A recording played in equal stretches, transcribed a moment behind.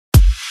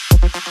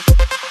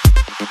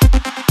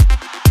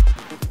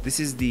This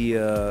is the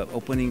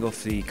opening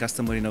of the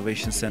Customer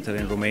Innovation Center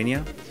in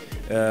Romania.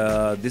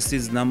 This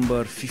is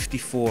number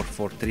 54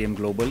 for 3M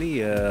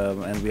globally,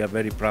 and we are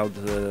very proud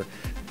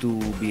to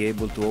be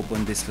able to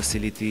open this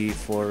facility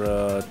for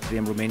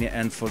 3M Romania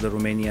and for the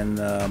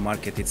Romanian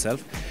market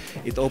itself.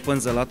 It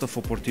opens a lot of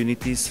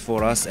opportunities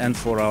for us and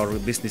for our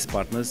business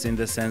partners, in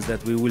the sense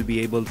that we will be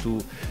able to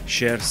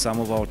share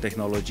some of our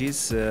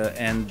technologies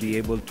and be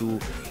able to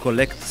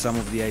collect some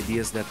of the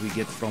ideas that we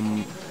get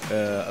from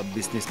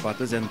business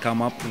partners and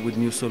come up with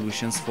new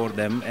solutions for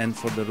them and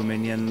for the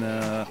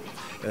Romanian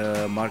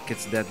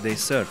markets that they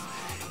serve.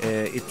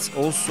 It's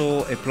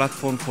also a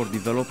platform for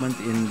development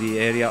in the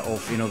area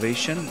of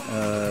innovation,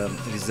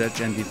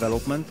 research and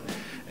development,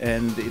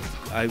 and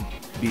I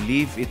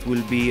believe it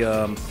will be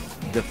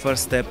the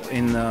first step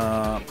in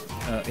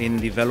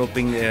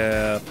developing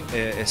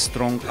a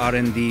strong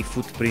R&D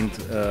footprint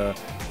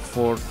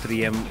for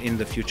 3M in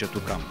the future to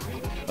come.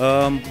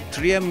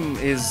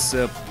 3M is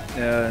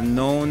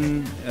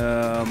known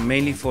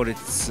mainly for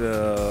its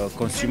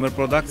consumer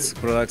products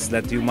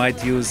that you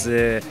might use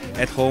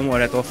at home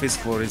or at office,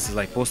 for instance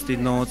like post-it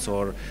notes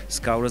or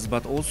scourers,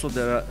 but also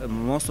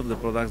most of the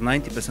products,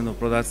 90% of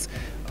products,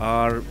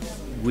 are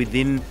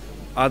within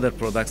other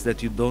products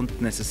that you don't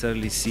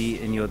necessarily see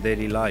in your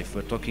daily life.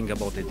 We're talking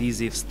about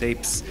adhesives,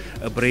 tapes,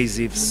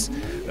 abrasives,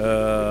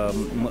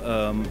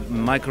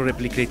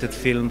 micro-replicated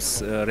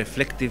films,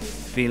 reflective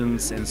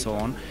films, and so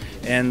on.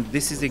 And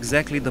this is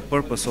exactly the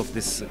purpose of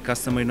this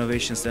Customer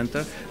Innovation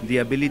Center, the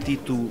ability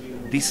to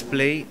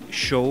display,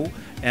 show,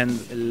 and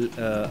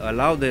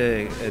allow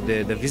the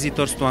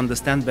visitors to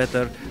understand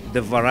better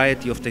the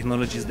variety of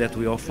technologies that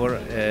we offer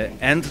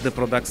and the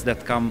products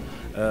that come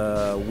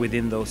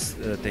within those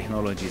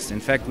technologies.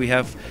 In fact, we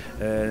have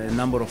a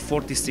number of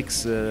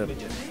 46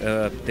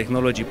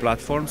 technology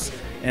platforms,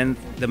 and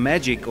the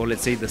magic, or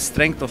let's say the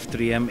strength of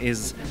 3M,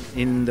 is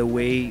in the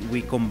way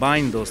we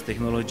combine those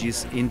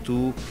technologies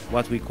into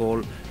what we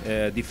call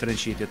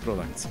differentiated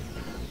products.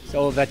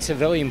 So that's a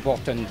very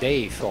important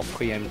day for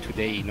 3M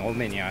today in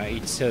Romania.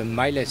 It's a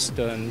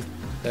milestone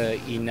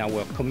in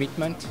our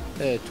commitment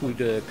to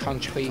the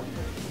country,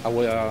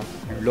 our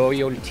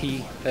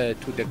loyalty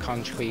to the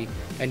country,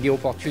 and the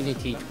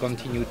opportunity to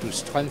continue to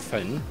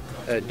strengthen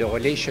the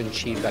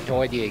relationship that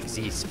already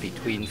exists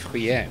between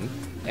 3M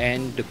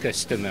and the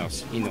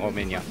customers in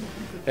Romania.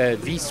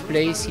 This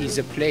place is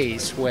a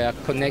place where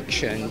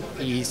connection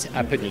is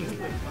happening.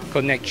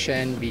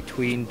 Connection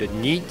between the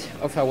need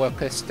of our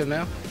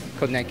customer,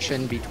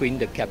 connection between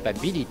the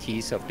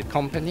capabilities of the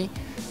company,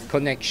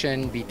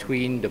 connection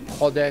between the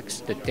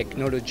products, the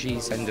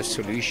technologies, and the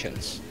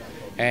solutions.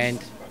 And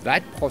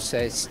that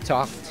process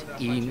starts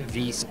in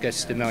this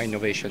Customer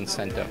Innovation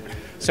Center.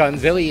 So I'm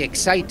very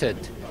excited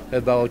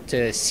about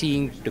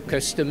seeing the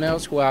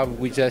customers who are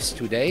with us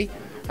today.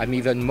 I'm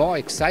even more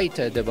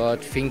excited about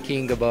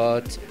thinking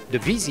about the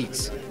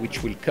visits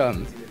which will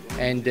come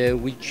and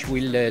which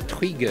will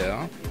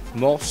trigger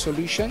more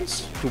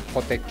solutions to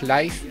protect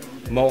life,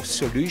 more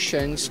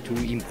solutions to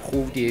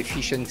improve the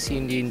efficiency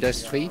in the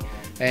industry,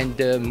 and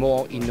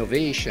more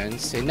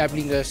innovations,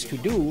 enabling us to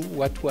do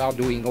what we are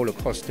doing all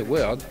across the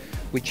world,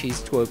 which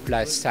is to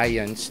apply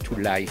science to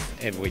life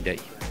every day.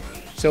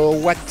 So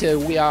what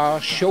we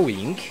are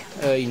showing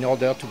in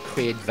order to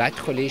create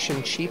that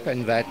relationship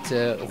and that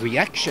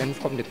reaction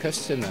from the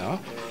customer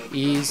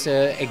is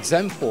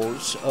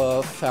examples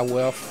of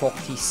our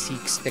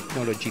 46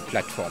 technology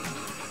platforms.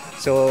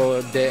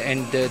 So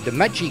the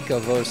magic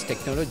of those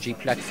technology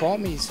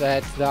platforms is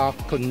that they are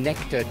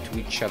connected to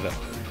each other.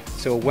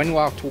 So when we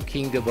are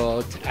talking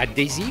about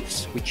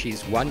adhesives, which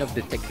is one of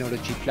the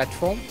technology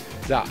platforms,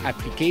 there are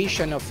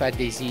applications of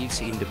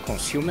adhesives in the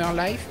consumer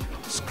life,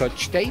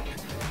 Scotch tape.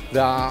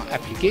 There are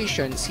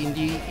applications in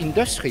the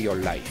industrial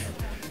life.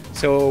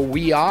 So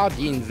we are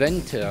the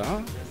inventor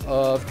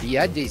of the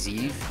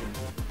adhesive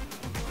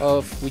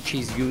which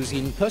is used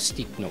in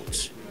post-it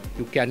notes.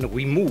 You can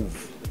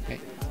remove.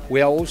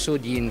 We are also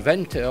the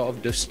inventor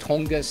of the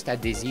strongest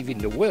adhesive in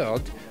the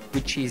world,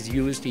 which is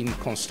used in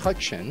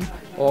construction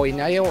or in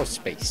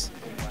aerospace.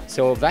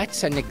 So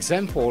that's an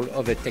example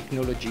of a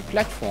technology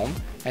platform,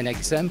 an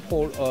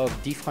example of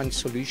different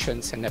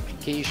solutions and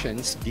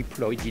applications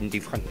deployed in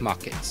different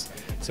markets.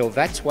 So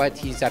that's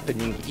what is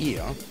happening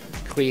here,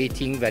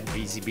 creating that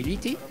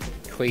visibility,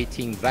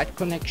 creating that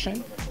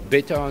connection,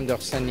 better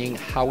understanding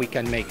how we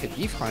can make a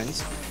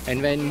difference,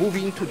 and then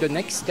moving to the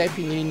next step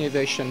in the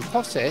innovation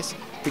process,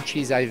 which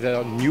is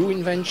either new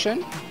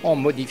invention or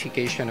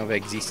modification of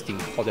existing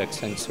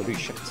products and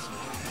solutions.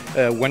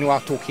 When we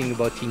are talking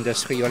about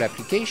industrial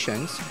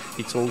applications,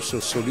 it's also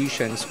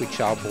solutions which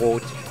are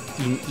brought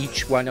in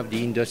each one of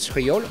the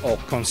industrial or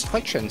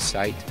construction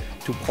sites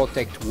to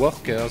protect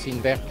workers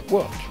in their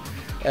work.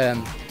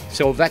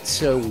 So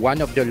that's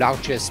one of the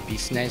largest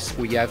business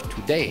we have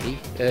today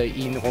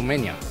in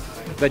Romania.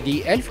 But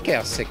the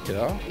healthcare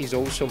sector is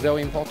also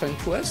very important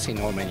to us in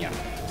Romania.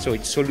 So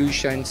it's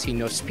solutions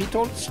in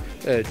hospitals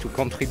to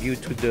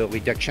contribute to the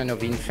reduction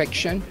of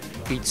infection.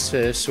 It's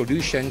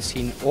solutions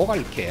in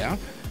oral care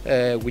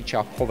which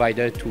are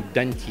provided to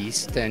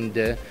dentists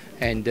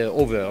and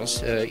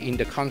others in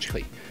the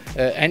country.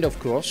 And of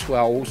course, we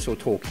are also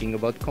talking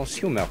about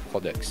consumer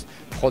products,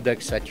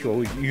 products that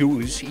you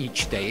use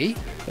each day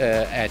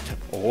at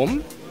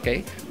home,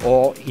 okay,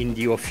 or in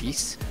the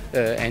office,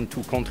 and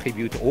to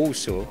contribute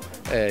also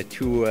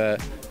to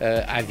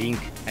having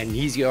an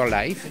easier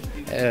life.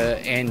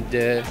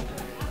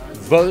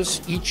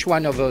 Each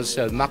one of those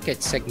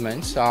market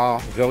segments are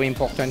very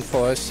important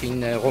for us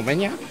in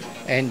Romania.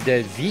 And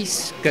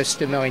this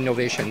Customer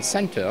Innovation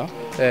Center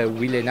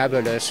will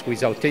enable us,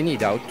 without any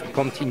doubt, to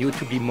continue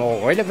to be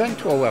more relevant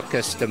to our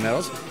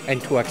customers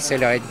and to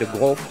accelerate the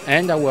growth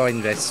and our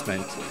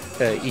investment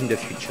in the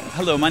future.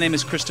 Hello, my name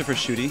is Christopher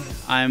Schutte.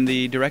 I'm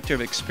the Director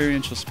of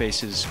Experiential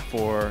Spaces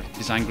for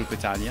Design Group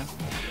Italia.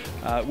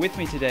 With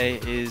me today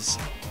is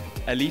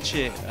Alice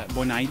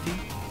Bonaiti.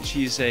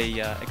 She's an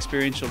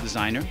experiential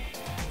designer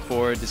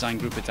for Design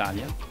Group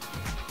Italia.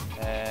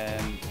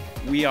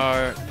 We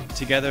are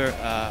together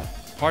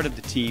part of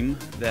the team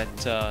that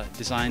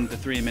designed the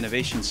 3M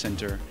Innovation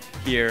Center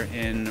here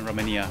in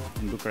Romania,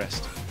 in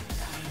Bucharest.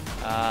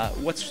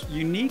 What's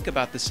unique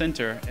about the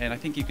center, and I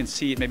think you can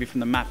see it maybe from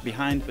the map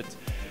behind, but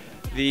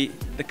the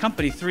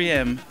company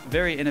 3M,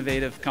 very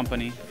innovative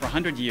company for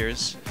 100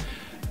 years,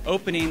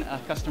 opening a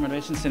Customer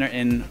Innovation Center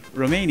in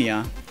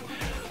Romania.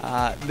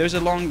 There's a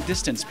long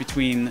distance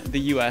between the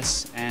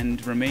US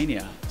and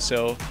Romania.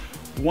 So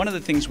one of the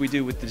things we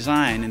do with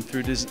design and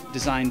through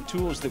design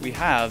tools that we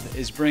have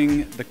is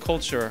bring the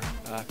culture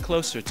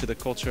closer to the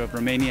culture of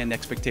Romania and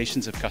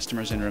expectations of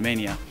customers in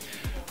Romania.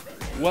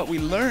 What we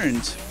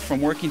learned from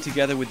working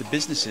together with the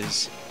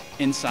businesses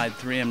inside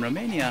 3M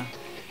Romania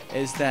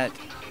is that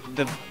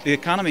the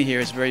economy here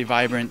is very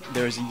vibrant.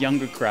 There's a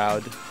younger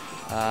crowd,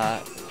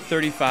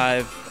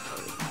 35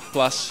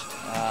 plus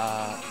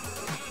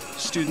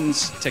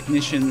students,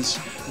 technicians,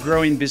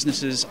 growing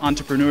businesses,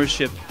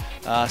 entrepreneurship,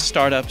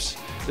 startups.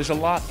 There's a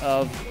lot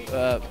of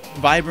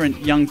vibrant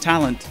young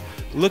talent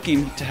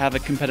looking to have a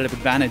competitive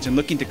advantage and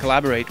looking to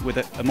collaborate with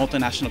a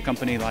multinational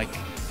company like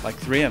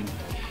 3M.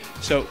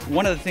 So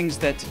one of the things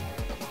that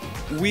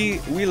we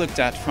looked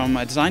at from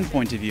a design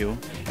point of view,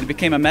 and it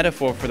became a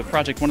metaphor for the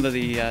project, one of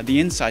the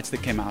insights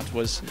that came out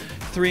was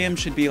 3M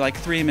should be like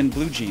 3M in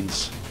blue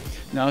jeans.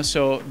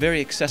 So very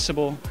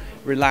accessible,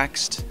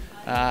 relaxed,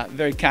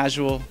 very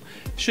casual.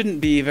 Shouldn't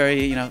be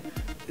very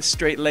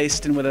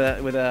straight-laced and with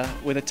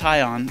a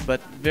tie on,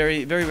 but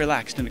very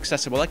relaxed and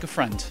accessible, like a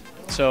friend.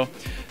 So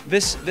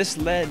this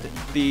led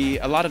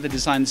a lot of the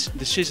design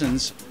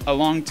decisions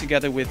along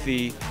together with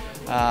the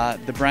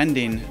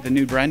branding, the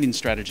new branding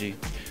strategy,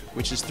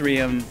 which is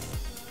 3M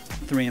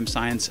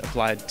Science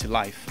Applied to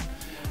Life.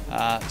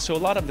 So a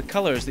lot of the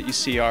colors that you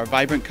see are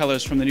vibrant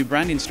colors from the new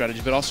branding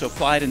strategy, but also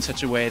applied in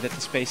such a way that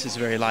the space is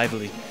very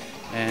lively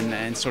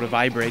and sort of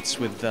vibrates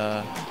with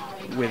a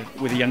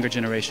younger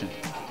generation.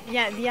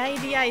 Yeah, the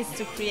idea is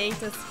to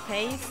create a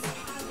space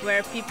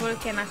where people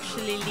can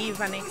actually live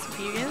an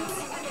experience,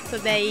 so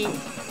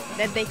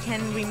that they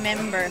can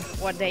remember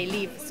what they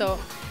live. So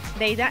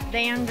they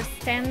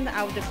understand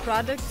how the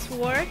products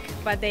work,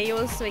 but they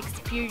also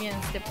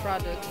experience the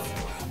products.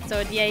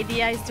 So the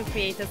idea is to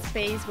create a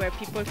space where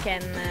people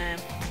can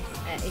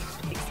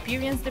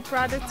experience the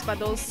products,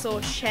 but also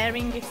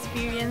sharing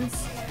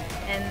experience.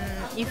 And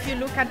if you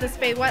look at the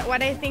space,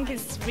 what I think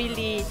is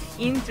really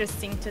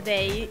interesting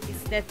today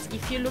is that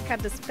if you look at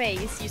the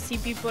space, you see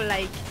people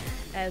like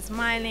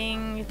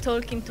smiling,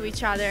 talking to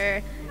each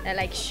other,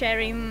 like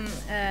sharing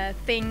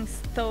things,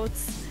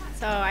 thoughts.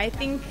 So I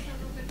think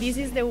this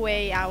is the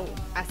way how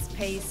a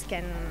space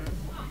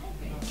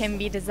can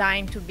be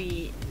designed to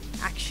be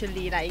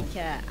actually like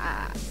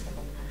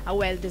a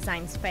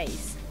well-designed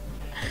space.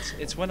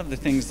 It's one of the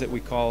things that we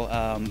call,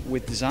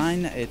 with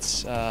design,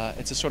 it's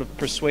a sort of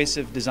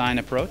persuasive design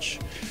approach,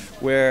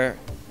 where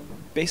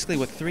basically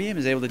what 3M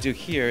is able to do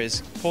here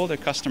is pull their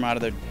customer out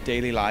of their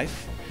daily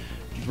life,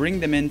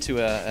 bring them into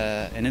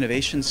an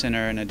innovation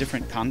center in a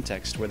different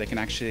context where they can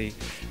actually,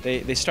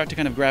 they start to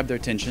kind of grab their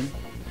attention.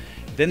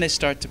 Then they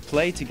start to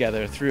play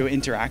together through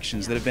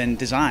interactions that have been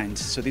designed.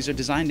 So these are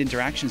designed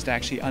interactions to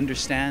actually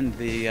understand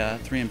the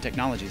 3M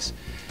technologies.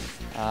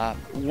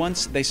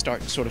 Once they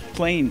start sort of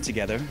playing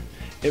together,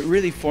 it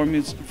really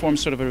forms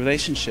sort of a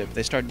relationship.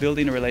 They start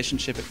building a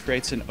relationship. It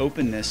creates an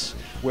openness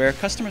where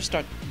customers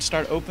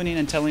start opening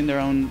and telling their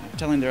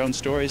own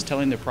stories,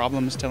 telling their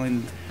problems,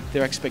 telling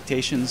their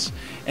expectations,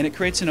 and it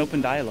creates an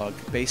open dialogue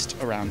based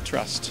around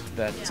trust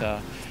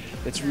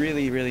that's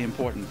really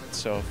important.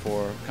 So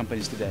for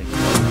companies today.